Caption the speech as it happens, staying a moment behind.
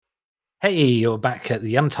Hey, you're back at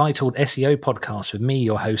the Untitled SEO podcast with me,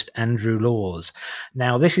 your host, Andrew Laws.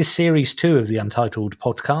 Now, this is series 2 of the Untitled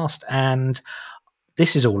podcast, and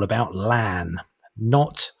this is all about LAN,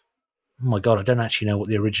 not, oh my God, I don't actually know what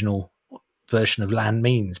the original version of LAN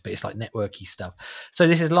means, but it's like networky stuff. So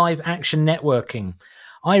this is live action networking.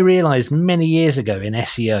 I realized many years ago in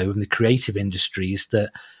SEO and the creative industries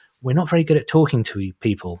that we're not very good at talking to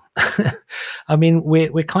people. I mean,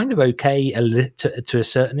 we're kind of okay to a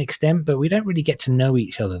certain extent, but we don't really get to know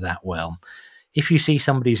each other that well. If you see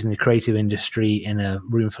somebody who's in the creative industry in a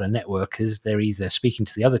room full of networkers, they're either speaking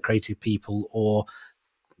to the other creative people or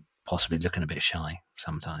possibly looking a bit shy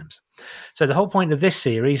sometimes. So the whole point of this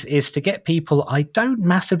series is to get people I don't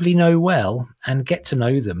massively know well and get to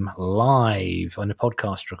know them live on a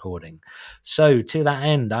podcast recording. So to that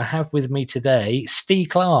end, I have with me today Ste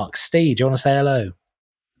Clarke. Ste, do you want to say hello?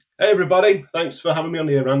 Hey everybody, thanks for having me on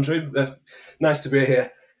here, Andrew. Nice to be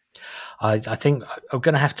here. I think I'm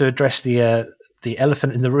going to have to address the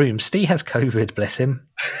elephant in the room. Ste has COVID, bless him.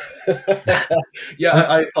 Yeah,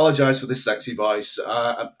 I apologise for this sexy voice.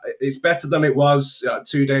 It's better than it was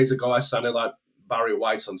 2 days ago. I sounded like Barry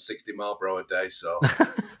White on 60 mile per hour a day, so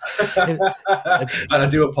I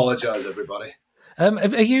do apologise, everybody. I'm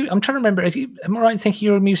trying to remember. Am I right in thinking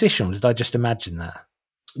you're a musician? Or did I just imagine that?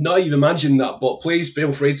 No, you've imagined that, but please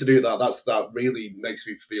feel free to do that. That really makes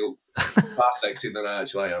me feel far sexier than I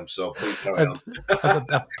actually am. So please carry on.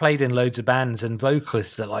 I've played in loads of bands, and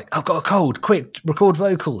vocalists are like, "I've got a cold. Quick, record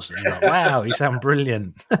vocals." And I'm like, wow, you sound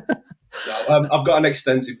brilliant. No, I've got an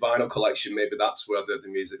extensive vinyl collection. Maybe that's where the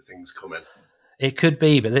music things come in. It could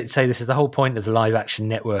be, but let's say this is the whole point of the live action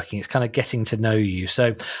networking. It's kind of getting to know you.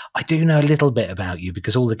 So I do know a little bit about you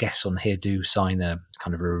because all the guests on here do sign a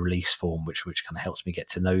kind of a release form, which kind of helps me get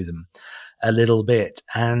to know them a little bit.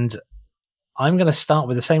 And I'm going to start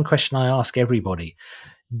with the same question I ask everybody.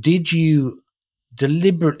 Did you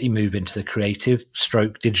deliberately move into the creative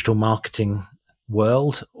 / digital marketing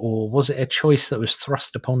world, or was it a choice that was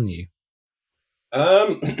thrust upon you?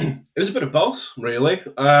 It was a bit of both, really.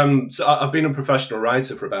 So I've been a professional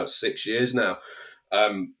writer for about 6 years now.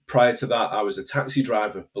 Prior to that, I was a taxi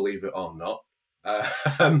driver, believe it or not.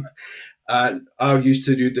 And I used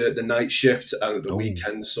to do the night shift and the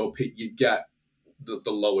weekends, so you get the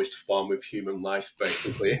lowest form of human life,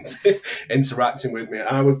 basically, interacting with me.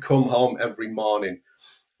 I would come home every morning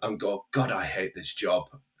and go, God, I hate this job.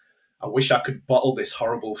 I wish I could bottle this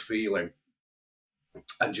horrible feeling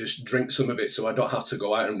and just drink some of it so I don't have to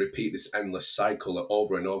go out and repeat this endless cycle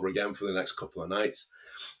over and over again for the next couple of nights.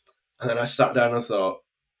 And then I sat down and thought,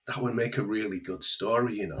 that would make a really good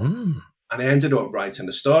story, you know. And I ended up writing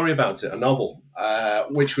a story about it, a novel,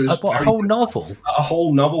 which was a whole novel. A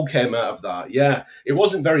whole novel came out of that. Yeah, it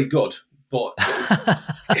wasn't very good, but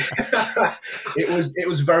it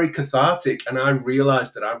was very cathartic, and I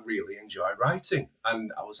realised that I really enjoy writing,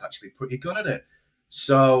 and I was actually pretty good at it.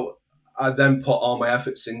 So I then put all my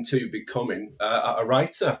efforts into becoming a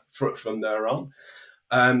writer from there on.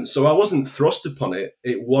 So I wasn't thrust upon it;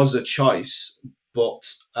 it was a choice,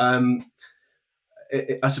 but.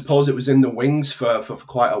 I suppose it was in the wings for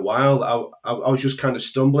quite a while. I was just kind of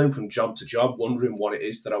stumbling from job to job, wondering what it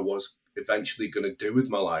is that I was eventually going to do with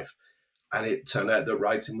my life. And it turned out that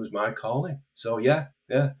writing was my calling. So, yeah.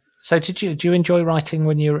 So do you enjoy writing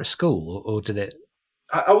when you were at school, or did it?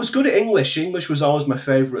 I was good at English. English was always my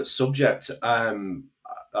favourite subject. I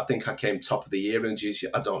think I came top of the year in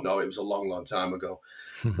GCSE. I don't know. It was a long, long time ago.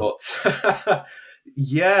 But...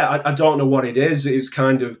 Yeah, I don't know what it is. It's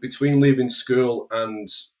kind of between leaving school and,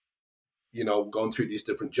 you know, going through these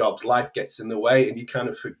different jobs, life gets in the way and you kind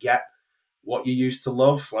of forget what you used to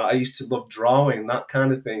love. Like I used to love drawing, that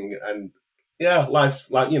kind of thing. And yeah, life,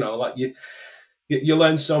 like, you know, like you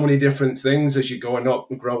learn so many different things as you're growing up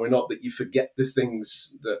that you forget the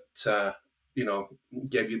things that, you know,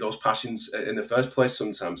 gave you those passions in the first place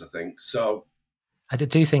sometimes, I think. So, I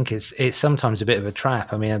do think it's sometimes a bit of a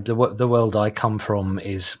trap. I mean, the world I come from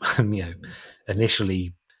is,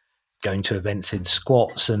 initially going to events in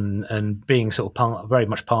squats and being sort of very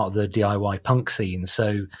much part of the DIY punk scene.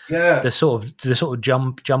 So yeah, the sort of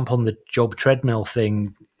jump on the job treadmill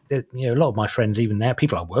thing. A lot of my friends, even now,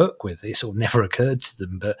 people I work with, it sort of never occurred to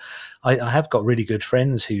them. But I have got really good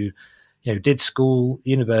friends who, did school,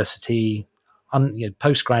 university,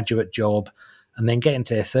 postgraduate job, and then get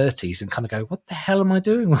into their 30s and kind of go, what the hell am I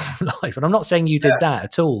doing with my life? And I'm not saying you did that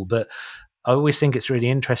at all, but I always think it's really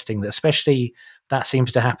interesting that especially that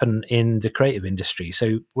seems to happen in the creative industry.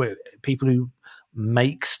 So people who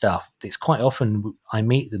make stuff, it's quite often I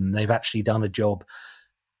meet them, they've actually done a job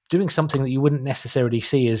doing something that you wouldn't necessarily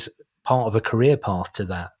see as part of a career path to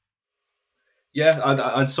that. Yeah,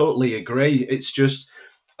 I totally agree. It's just,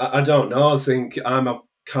 I don't know. I think I'm a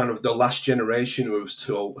kind of the last generation who was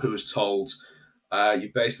told you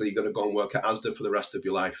basically going to go and work at Asda for the rest of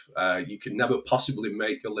your life. You can never possibly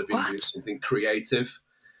make a living doing What? something creative.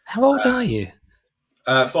 How old are you?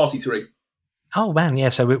 43. Oh man, yeah.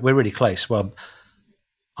 So we're really close. Well,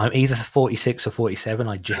 I'm either 46 or 47.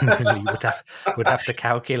 I genuinely would have to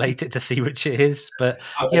calculate it to see which it is. But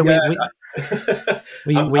yeah, Yeah,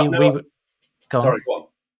 we I've never. we go on. Sorry, go on.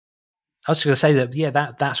 I was just going to say that yeah,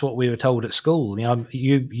 that's what we were told at school. You know,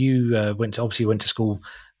 you obviously went to school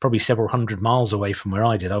probably several hundred miles away from where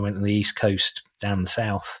I did. I went on the east coast down the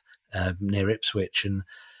south near Ipswich, and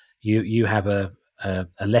you have a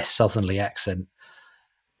less southerly accent.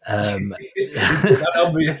 Is it that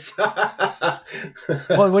obvious?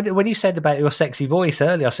 Well, when you said about your sexy voice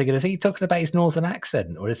earlier, I was thinking, is he talking about his northern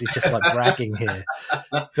accent, or is he just like bragging here?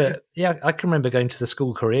 But yeah, I can remember going to the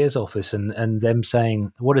school careers office and them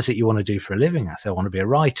saying, "What is it you want to do for a living?" I said, "I want to be a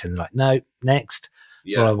writer." And they're like, "No, next."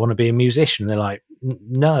 Well, I Yeah, want to be a musician. They're like,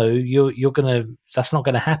 "No, you're gonna. That's not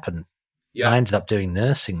going to happen." And I yeah. ended up doing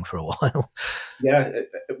nursing for a while. Yeah,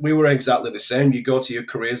 we were exactly the same. You go to your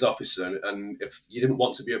careers officer, and if you didn't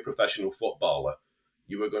want to be a professional footballer,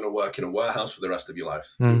 you were going to work in a warehouse for the rest of your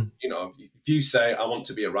life. Mm, If you say, I want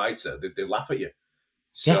to be a writer, they laugh at you. yeah,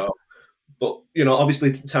 So, but,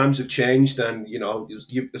 obviously times have changed, and,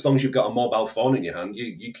 as long as you've got a mobile phone in your hand,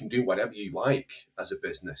 you can do whatever you like as a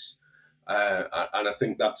business. And I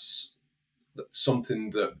think that's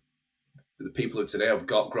something that the people of today have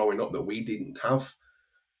got growing up that we didn't have.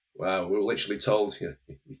 Well, we were literally told,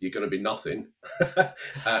 you're going to be nothing.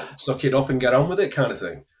 Suck it up and get on with it, kind of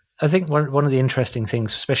thing. I think one of the interesting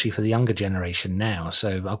things, especially for the younger generation now.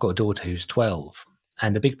 So I've got a daughter who's 12,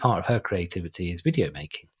 and a big part of her creativity is video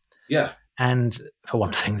making. Yeah, And for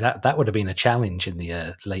one thing, that would have been a challenge in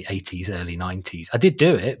the late 80s, early 90s. I did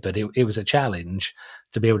do it, but it was a challenge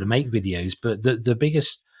to be able to make videos. But the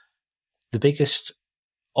biggest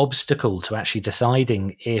obstacle to actually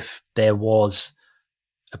deciding if there was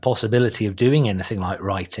a possibility of doing anything like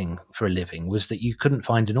writing for a living was that you couldn't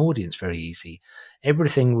find an audience very easy.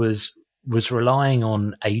 Everything was relying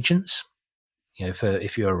on agents. You know, for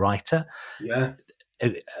if you're a writer, yeah,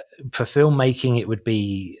 for filmmaking, it would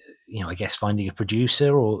be, I guess finding a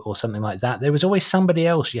producer or something like that. There was always somebody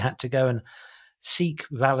else you had to go and seek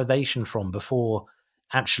validation from before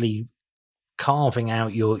actually carving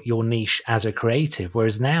out your niche as a creative.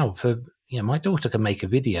 Whereas now, for my daughter can make a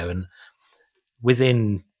video, and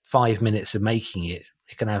within 5 minutes of making it,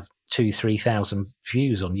 it can have 2,000-3,000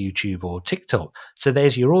 views on YouTube or TikTok. So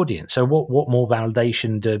there's your audience. So what more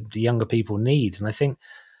validation do the younger people need? And I think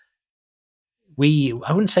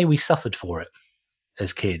I wouldn't say we suffered for it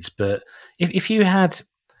as kids, but if you had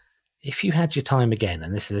your time again,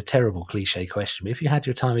 and this is a terrible cliche question, but if you had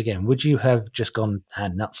your time again, would you have just gone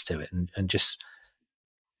hand nuts to it and just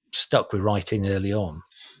stuck with writing early on?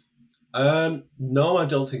 no, I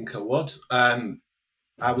don't think I would.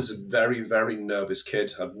 I was a very, very nervous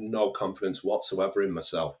kid. Had no confidence whatsoever in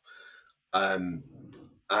myself. Um,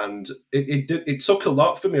 and it took a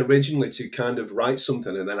lot for me originally to kind of write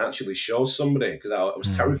something and then actually show somebody, because I was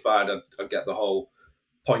Mm. terrified I'd get the whole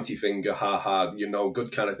pointy finger, ha ha, you're no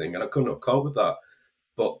good kind of thing, and I couldn't have coped with that.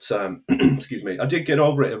 But excuse me, I did get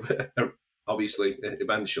over it obviously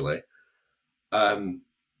eventually. Um,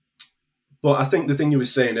 but I think the thing you were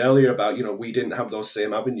saying earlier about, we didn't have those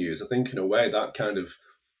same avenues, I think in a way that kind of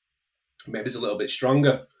made us a little bit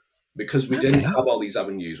stronger, because we didn't Okay. have all these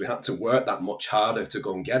avenues. We had to work that much harder to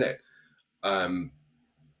go and get it. Um,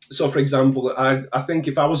 so, for example, I think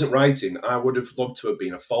if I wasn't writing, I would have loved to have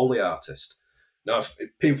been a Foley artist. Now, if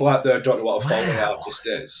people out there don't know what a Foley Wow. artist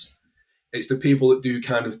is, it's the people that do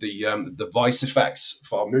kind of the voice effects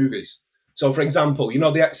for movies. So, for example,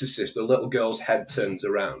 The Exorcist, the little girl's head turns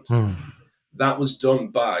around. Hmm. That was done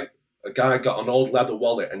by a guy got an old leather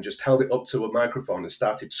wallet and just held it up to a microphone and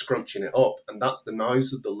started scrunching it up, and that's the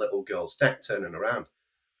noise of the little girl's neck turning around.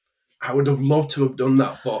 I would have loved to have done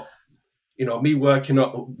that, but me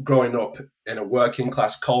growing up in a working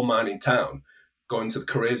class coal mining town, going to the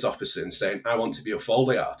careers officer and saying I want to be a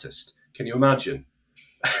Foley artist. Can you imagine?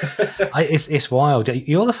 It's wild.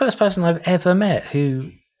 You're the first person I've ever met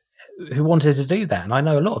who wanted to do that, and I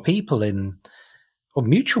know a lot of people or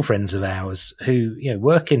mutual friends of ours who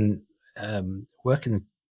work in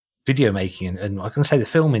video making, and I can say the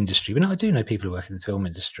film industry, but no, I do know people who work in the film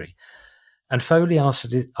industry. And Foley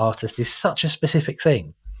artist is such a specific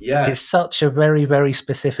thing. Yeah, It's such a very, very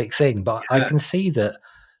specific thing. But I yeah. can see that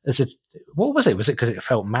what was it? Was it because it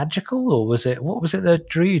felt magical, or what was it that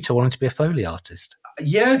drew you to wanting to be a Foley artist?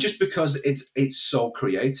 Yeah, just because it's so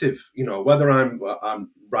creative. You know, whether I'm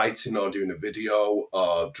writing or doing a video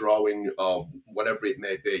or drawing or whatever it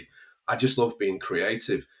may be, I just love being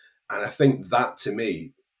creative, and I think that to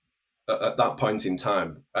me at that point in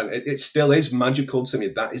time, and it still is magical to me.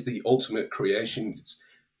 That is the ultimate creation. It's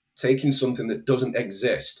taking something that doesn't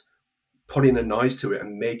exist, putting a noise to it,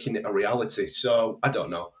 and making it a reality. So I don't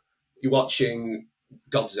know. You're watching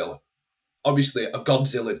Godzilla. Obviously, a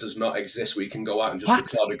Godzilla does not exist where you can go out and just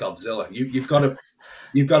What? record a Godzilla. You've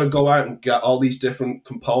got to go out and get all these different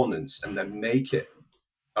components and then make it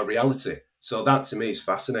a reality. So that to me is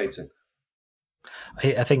fascinating.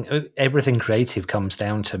 I think everything creative comes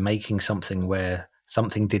down to making something where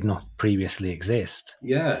something did not previously exist.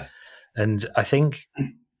 Yeah. And I think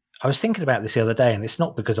I was thinking about this the other day, and it's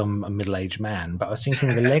not because I'm a middle-aged man, but I was thinking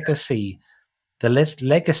the legacy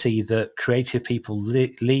that creative people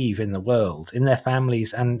leave in the world, in their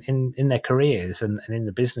families, and in their careers, and in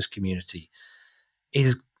the business community,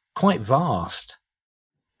 is quite vast.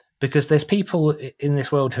 Because there's people in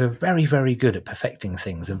this world who are very, very good at perfecting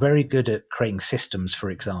things, and very good at creating systems,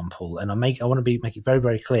 for example. And I want to make it very,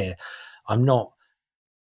 very clear, I'm not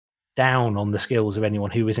down on the skills of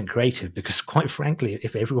anyone who isn't creative, because quite frankly,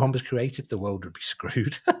 if everyone was creative, the world would be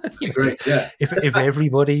screwed. I agree. Yeah. If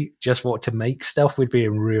everybody just wanted to make stuff, we'd be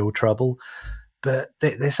in real trouble. But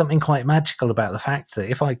there's something quite magical about the fact that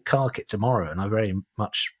if I cark it tomorrow, and I very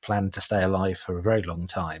much plan to stay alive for a very long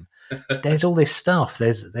time, there's all this stuff.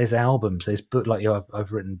 There's albums. There's book like you.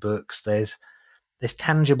 I've written books. There's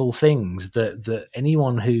tangible things that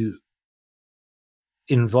anyone who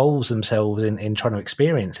involves themselves in trying to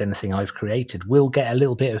experience anything I've created will get a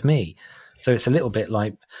little bit of me. So it's a little bit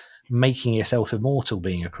like making yourself immortal,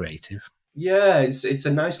 being a creative. Yeah, it's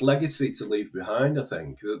a nice legacy to leave behind. I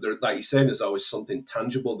think, like you say, there's always something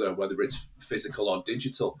tangible there, whether it's physical or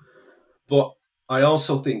digital. But I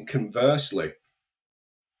also think, conversely,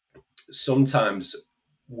 sometimes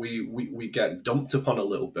we get dumped upon a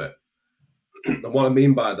little bit. And what I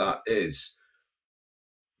mean by that is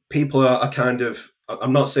people are kind of.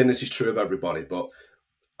 I'm not saying this is true of everybody, but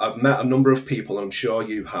I've met a number of people, and I'm sure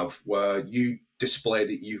you have, where you display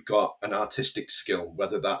that you've got an artistic skill,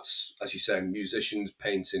 whether that's, as you say, musicians,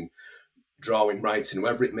 painting, drawing, writing,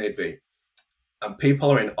 whatever it may be. And people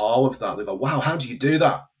are in awe of that. They go, wow, how do you do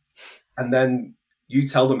that? And then you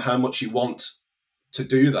tell them how much you want to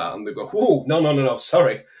do that. And they go, whoa, no,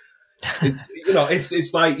 sorry.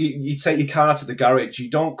 It's like you take your car to the garage. You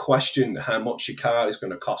don't question how much your car is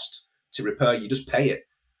going to cost to repair. You just pay it.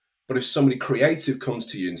 But if somebody creative comes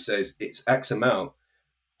to you and says it's X amount,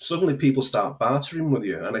 suddenly people start bartering with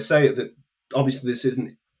you. And I say that obviously this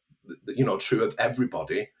isn't, true of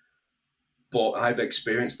everybody, but I've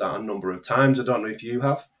experienced that a number of times. I don't know if you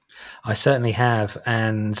have. I certainly have,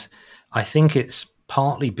 and I think it's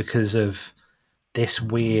partly because of this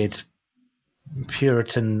weird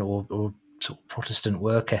Puritan or sort of Protestant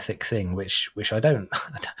work ethic thing, which I don't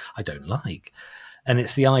I don't like. And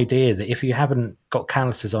it's the idea that if you haven't got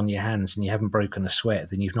calluses on your hands and you haven't broken a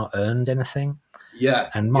sweat, then you've not earned anything.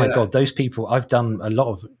 Yeah, And my God, those people, I've done a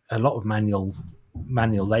lot of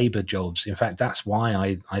manual labor jobs. In fact, that's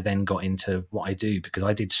why I then got into what I do, because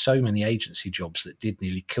I did so many agency jobs that did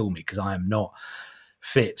nearly kill me, because I am not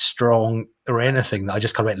fit, strong, or anything, that I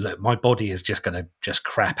just kind of went, look, my body is just going to just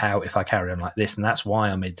crap out if I carry on like this. And that's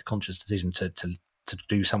why I made the conscious decision to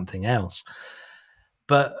do something else.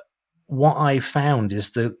 But what I found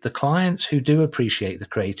is the clients who do appreciate the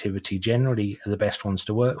creativity generally are the best ones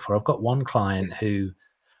to work for. I've got one client who,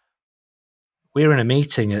 we were in a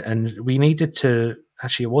meeting and we needed to,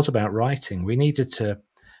 actually it was about writing. We needed to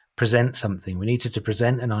present something. We needed to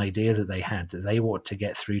present an idea that they had that they wanted to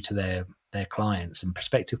get through to their clients and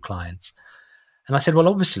prospective clients. And I said, well,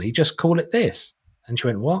 obviously just call it this. And she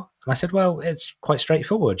went, what? And I said, well, it's quite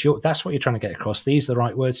straightforward. That's what you're trying to get across. These are the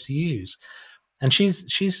right words to use. And she's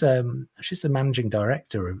the managing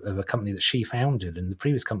director of a company that she founded, and the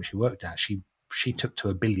previous company she worked at, she took to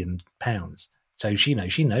 £1 billion. So she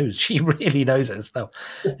really knows her stuff.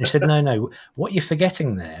 And she said, no, what you're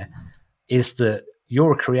forgetting there is that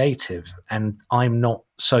you're a creative and I'm not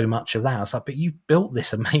so much of that. I was like, but you built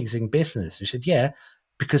this amazing business. She said, yeah,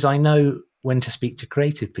 because I know when to speak to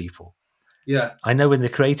creative people. Yeah. I know when the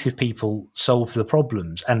creative people solve the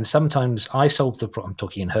problems, and sometimes I solve the problem. I'm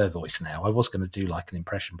talking in her voice now. I was going to do like an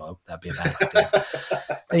impression, but that'd be a bad idea.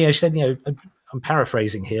 And, she said, I'm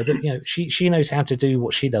paraphrasing here, but she knows how to do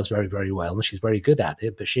what she does very, very well, and she's very good at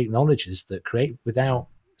it. But she acknowledges that without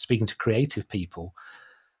speaking to creative people,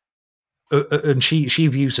 and she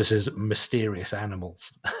views us as mysterious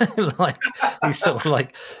animals, like these sort of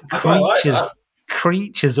like I quite like creatures. that.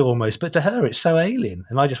 creatures almost, but to her it's so alien.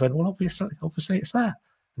 And I just went, well, obviously it's that.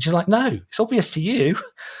 And she's like, no, it's obvious to you.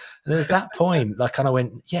 And at that point, I kind of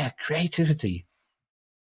went, yeah, creativity,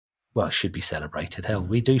 well, it should be celebrated. Hell,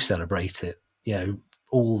 we do celebrate it,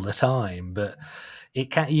 all the time. But you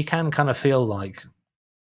can kind of feel like,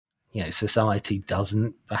 society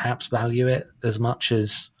doesn't perhaps value it as much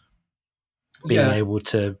as being able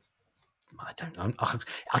to. I don't know.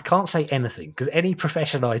 I can't say anything because any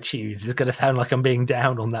profession I choose is going to sound like I'm being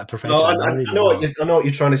down on that profession. No, I know what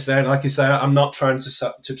you're trying to say. Like you say, I'm not trying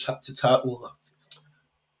to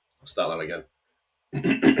I'll start that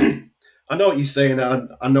again. I know what you're saying.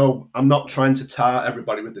 I know I'm not trying to tar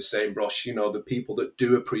everybody with the same brush. The people that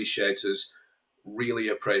do appreciate us really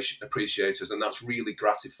appreciate us, and that's really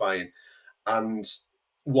gratifying. And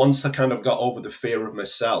once I kind of got over the fear of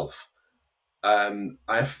myself,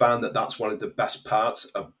 I found that that's one of the best parts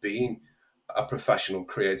of being a professional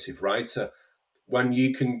creative writer. When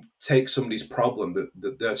you can take somebody's problem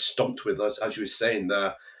that they're stumped with, as you were saying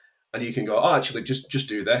there, and you can go, oh, actually, just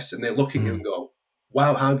do this. And they look at you and go,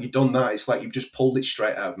 wow, how have you done that? It's like you've just pulled it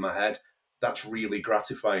straight out of my head. That's really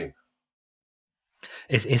gratifying.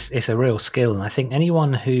 It's a real skill. And I think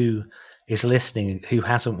anyone who is listening who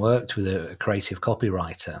hasn't worked with a creative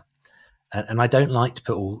copywriter, and I don't like to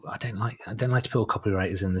put all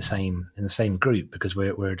copywriters in the same group because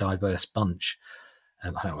we're a diverse bunch.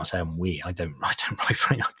 I don't want to say I'm we. I don't write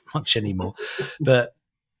very much anymore, but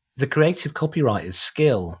the creative copywriter's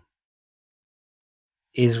skill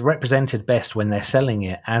is represented best when they're selling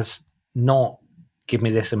it as not give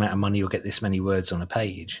me this amount of money or get this many words on a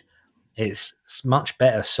page. It's much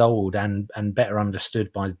better sold and better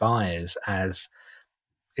understood by buyers as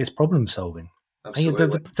it's problem solving.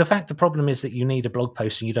 Absolutely. The fact the problem is that you need a blog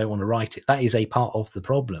post and you don't want to write it. That is a part of the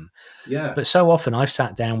problem. Yeah. But so often I've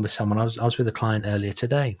sat down with someone. I was with a client earlier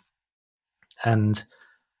today, and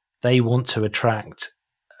they want to attract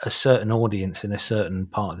a certain audience in a certain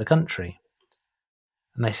part of the country.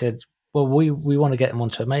 And they said, well, we want to get them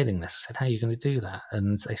onto a mailing list. I said, how are you going to do that?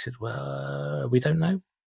 And they said, well, we don't know.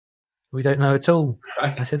 We don't know at all.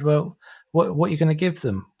 Right. I said, well, what are you going to give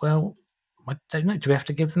them? Well, I don't know. Do we have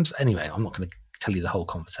to give them? Anyway, I'm not going to tell you the whole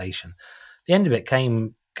conversation. The end of it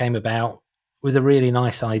came about with a really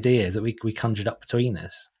nice idea that we conjured up between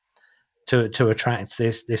us to attract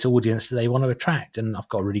this audience that they want to attract. And I've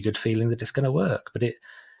got a really good feeling that it's going to work. But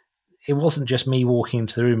it wasn't just me walking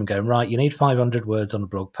into the room and going, right, you need 500 words on a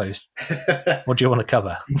blog post. What do you want to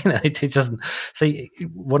cover? It doesn't. See,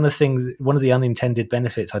 one of the unintended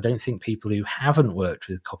benefits I don't think people who haven't worked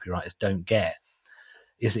with copywriters don't get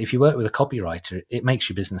is that if you work with a copywriter, it makes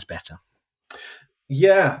your business better.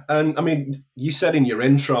 Yeah. And I mean, you said in your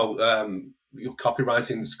intro, your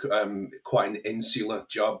copywriting's quite an insular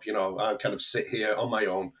job. I kind of sit here on my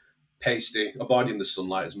own, pasty, avoiding the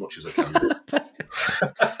sunlight as much as I can.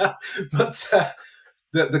 But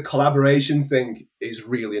the collaboration thing is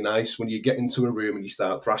really nice when you get into a room and you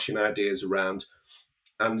start thrashing ideas around,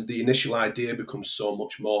 and the initial idea becomes so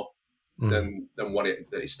much more than what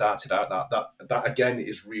it started out. That again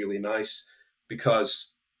is really nice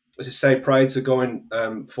because, as I say, prior to going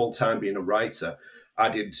full time being a writer, I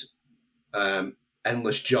did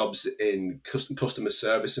endless jobs in customer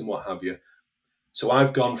service and what have you. So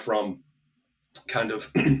I've gone from kind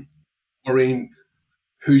of worrying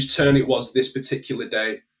whose turn it was this particular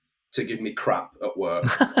day to give me crap at work,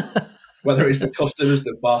 whether it's the customers,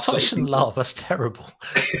 the boss. I shouldn't laugh. That's terrible.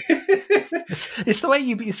 It's the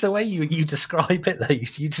way you describe it, though.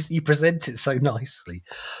 You present it so nicely.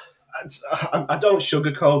 I don't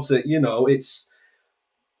sugarcoat it. It's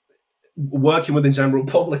working with the general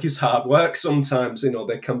public is hard work sometimes.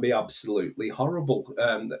 They can be absolutely horrible,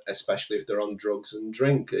 especially if they're on drugs and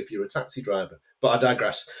drink, if you're a taxi driver. But I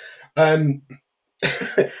digress.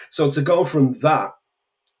 So to go from that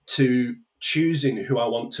to choosing who I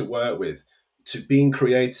want to work with, to being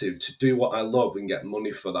creative, to do what I love and get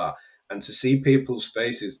money for that, and to see people's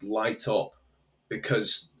faces light up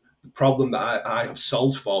because the problem that I have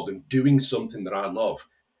solved for them doing something that I love,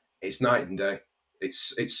 it's night and day.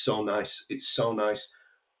 It's so nice. It's so nice.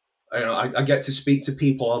 I get to speak to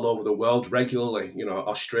people all over the world regularly,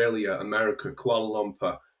 Australia, America, Kuala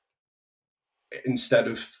Lumpur, instead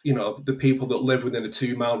of the people that live within a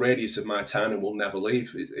 2-mile radius of my town and will never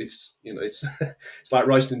leave. It's it's like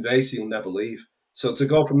Royston Vasey will never leave. So to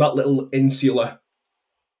go from that little insular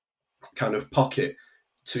kind of pocket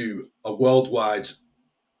to a worldwide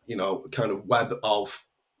kind of web of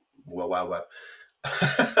web.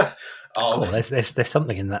 There's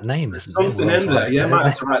something in that name, isn't there? Something in there. Yeah, might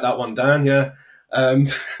have to write that one down. Yeah.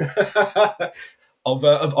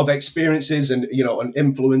 of experiences and and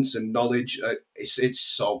influence and knowledge. It's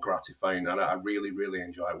so gratifying, and I really really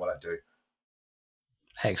enjoy what I do.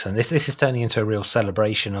 Excellent. This is turning into a real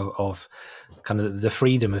celebration of kind of the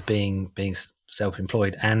freedom of being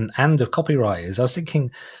self-employed and of copywriters. I was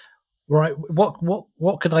thinking, right,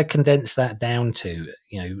 what could I condense that down to?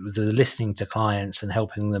 The listening to clients and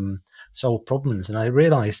helping them solve problems. And I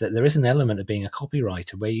realised that there is an element of being a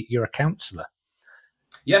copywriter where you're a counsellor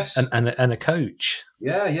Yes. and a coach,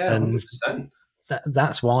 Yeah, and 100%.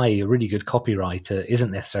 that's why a really good copywriter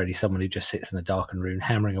isn't necessarily someone who just sits in a darkened room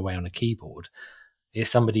hammering away on a keyboard. It's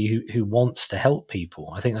somebody who wants to help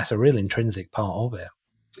people. I think that's a real intrinsic part of it.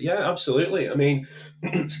 Yeah, absolutely. I mean,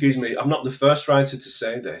 excuse me, I'm not the first writer to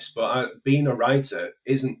say this, but being a writer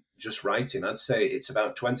isn't just writing. I'd say it's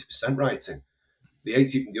about 20% writing. The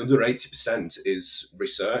other 80% is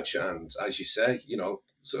research and, as you say,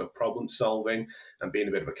 sort of problem solving and being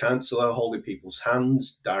a bit of a counsellor, holding people's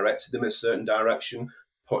hands, directing them in a certain direction,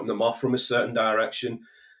 putting them off from a certain direction.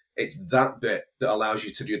 It's that bit that allows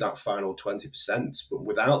you to do that final 20%. But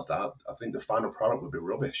without that, I think the final product would be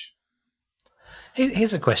rubbish.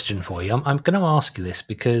 Here's a question for you. I'm going to ask you this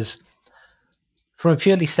because, from a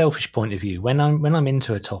purely selfish point of view, when I'm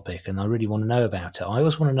into a topic and I really want to know about it, I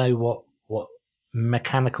always want to know what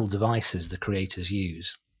mechanical devices the creators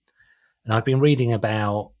use. And I've been reading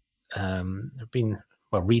about,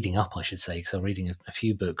 reading up, I should say, because I'm reading a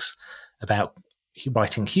few books about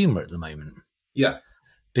writing humor at the moment. Yeah.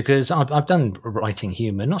 Because I've done writing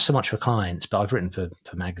humor, not so much for clients, but I've written for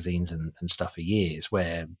magazines and stuff for years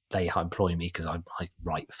where they employ me because I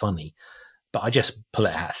write funny, but I just pull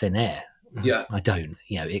it out of thin air. Yeah. I don't.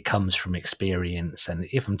 It comes from experience. And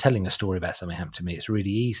if I'm telling a story about something happened to me, it's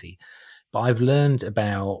really easy. But I've learned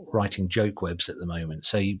about writing joke webs at the moment.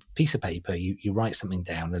 So piece of paper, you write something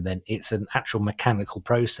down, and then it's an actual mechanical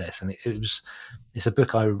process. And it's a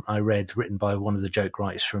book I read written by one of the joke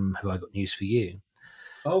writers from Who I Got News for You.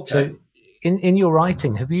 Okay. So in your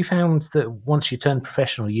writing, have you found that once you turned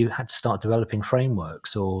professional, you had to start developing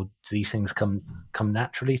frameworks, or do these things come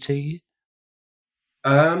naturally to you?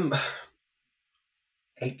 Um,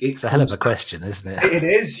 it It's a hell of comes. a question, isn't it? It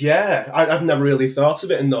is, yeah. I've never really thought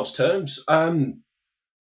of it in those terms.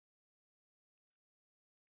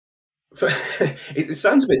 It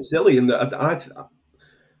sounds a bit silly in that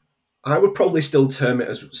I would probably still term it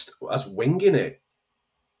as winging it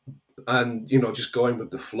and just going with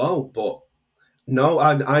the flow. But no,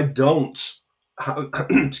 I don't.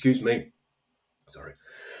 Excuse me. Sorry.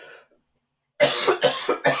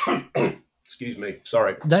 Excuse me.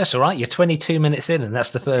 Sorry. That's all right. You're 22 minutes in, and that's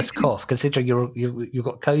the first cough. Considering you've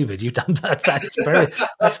got COVID, you've done that.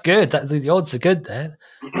 That's good. The odds are good there.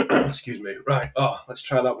 Excuse me. Right. Oh, let's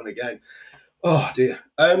try that one again. Oh dear.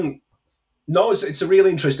 No, it's a really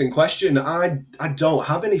interesting question. I don't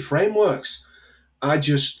have any frameworks. I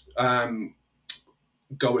just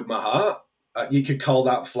go with my heart. You could call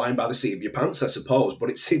that flying by the seat of your pants, I suppose,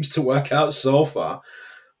 but it seems to work out so far.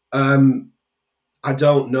 I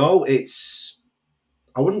don't know.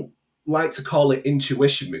 I wouldn't like to call it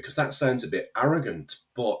intuition because that sounds a bit arrogant,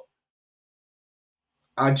 but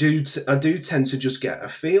I do tend to just get a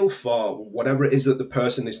feel for whatever it is that the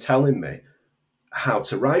person is telling me how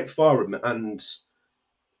to write for them, and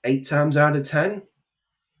 8 times out of 10,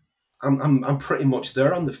 I'm pretty much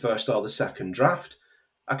there on the first or the second draft.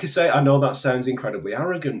 I could say I know that sounds incredibly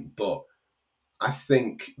arrogant, but I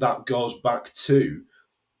think that goes back to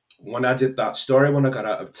when I did that story when I got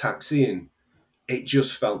out of taxiing. It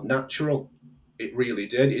just felt natural. It really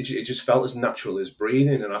did. It just felt as natural as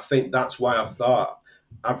breathing, and I think that's why I thought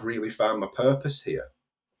I've really found my purpose here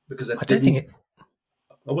because I I don't think didn't.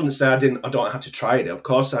 I wouldn't say I didn't. I don't have to try it. Of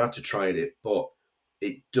course, I have to try it, but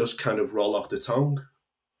it does kind of roll off the tongue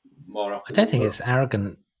more I often don't than think not. it's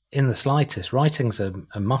arrogant in the slightest. Writing's a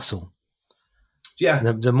muscle.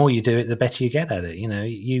 Yeah, The more you do it, the better you get at it.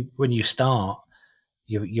 You when you start,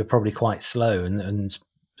 you're probably quite slow, and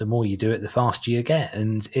the more you do it, the faster you get.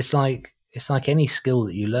 And it's like any skill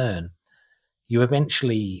that you learn. You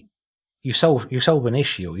eventually you solve an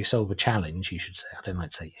issue, or you solve a challenge. You should say. I don't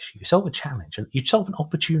like to say issue. You solve a challenge, and you solve an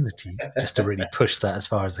opportunity. Just to really push that as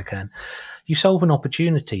far as I can, you solve an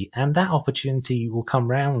opportunity, and that opportunity will come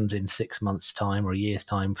round in 6 months' time or a year's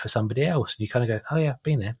time for somebody else. And you kind of go, "Oh yeah, I've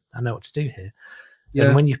been there. I know what to do here." And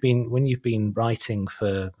yeah. when you've been writing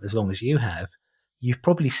for as long as you have, you've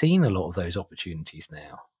probably seen a lot of those opportunities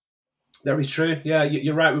now. Very true. Yeah,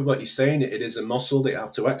 you're right with what you're saying. It is a muscle that you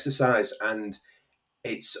have to exercise, and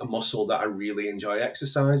it's a muscle that I really enjoy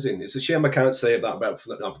exercising. It's a shame I can't say that about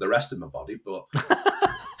for the rest of my body, but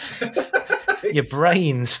Your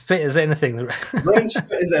brain's fit as anything. Brain's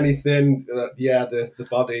fit as anything. Yeah, the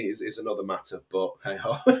body is another matter. But hey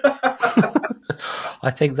ho. I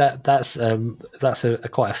think that's a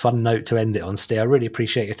quite a fun note to end it on, Steve. I really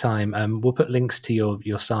appreciate your time. We'll put links to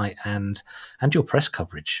your site and your press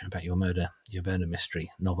coverage about your murder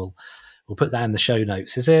mystery novel. We'll put that in the show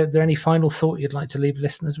notes. Is there any final thought you'd like to leave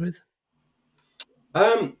listeners with?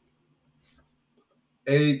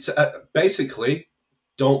 It's basically,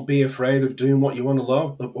 don't be afraid of doing what you want to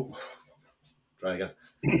love. Try again.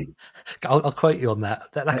 I'll quote you on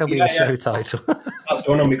that. That can be Yeah, a show title. that's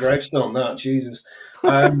going on my gravestone. That Jesus.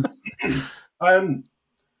 What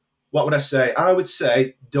would I say? I would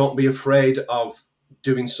say, don't be afraid of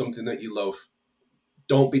doing something that you love.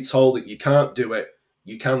 Don't be told that you can't do it.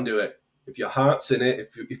 You can do it. If your heart's in it,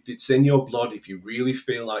 if it's in your blood, if you really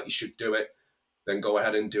feel like you should do it, then go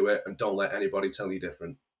ahead and do it, and don't let anybody tell you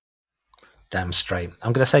different. Damn straight.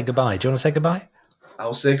 I'm going to say goodbye. Do you want to say goodbye?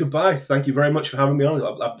 I'll say goodbye. Thank you very much for having me on.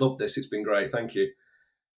 I've loved this. It's been great. Thank you.